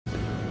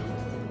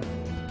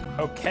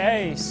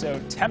Okay,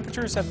 so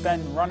temperatures have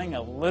been running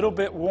a little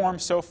bit warm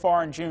so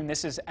far in June.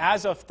 This is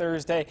as of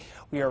Thursday.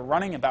 We are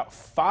running about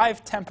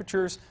 5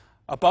 temperatures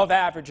above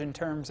average in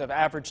terms of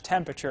average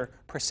temperature.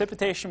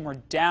 Precipitation, we're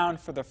down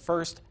for the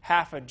first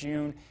half of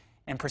June.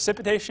 And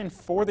precipitation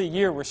for the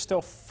year, we're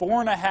still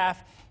 4.5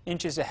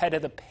 inches ahead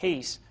of the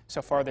pace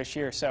so far this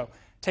year. So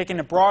taking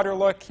a broader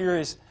look, here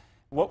is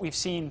what we've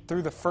seen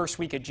through the first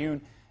week of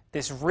June.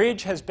 This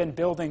ridge has been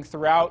building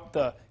throughout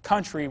the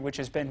country, which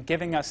has been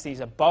giving us these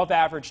above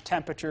average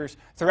temperatures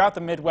throughout the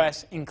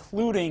Midwest,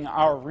 including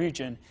our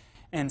region.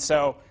 And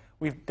so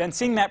we've been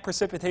seeing that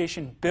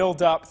precipitation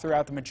build up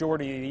throughout the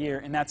majority of the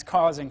year, and that's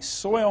causing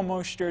soil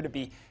moisture to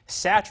be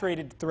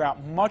saturated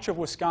throughout much of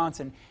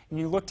Wisconsin. And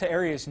you look to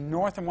areas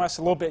north and west,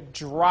 a little bit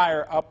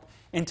drier up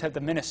into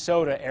the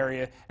Minnesota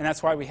area, and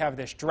that's why we have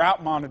this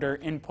drought monitor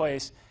in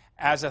place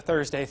as of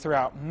Thursday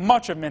throughout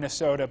much of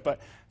Minnesota. But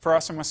for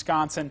us in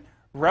Wisconsin,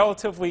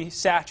 relatively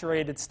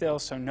saturated still,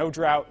 so no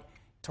drought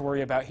to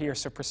worry about here.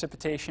 So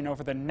precipitation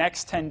over the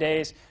next 10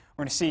 days,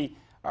 we're going to see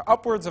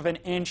upwards of an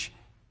inch,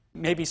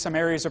 maybe some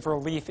areas of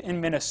relief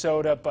in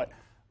Minnesota, but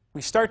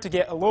we start to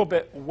get a little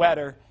bit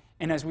wetter.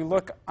 And as we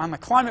look on the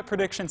Climate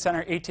Prediction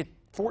Center 8 to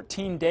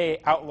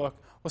 14-day outlook,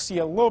 we'll see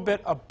a little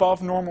bit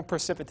above normal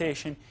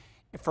precipitation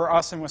for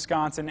us in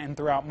Wisconsin and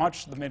throughout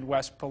much of the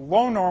Midwest,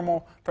 below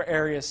normal for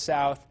areas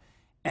south.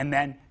 And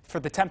then for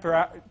the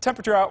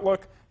temperature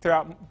outlook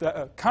throughout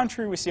the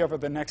country, we see over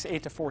the next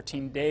 8 to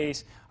 14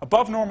 days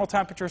above normal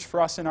temperatures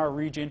for us in our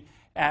region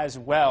as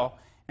well.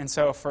 And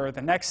so for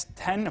the next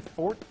 10,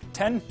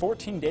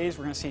 14 days,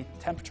 we're going to see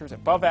temperatures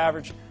above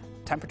average,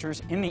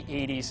 temperatures in the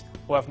 80s.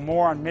 We'll have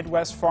more on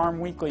Midwest Farm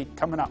Weekly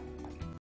coming up.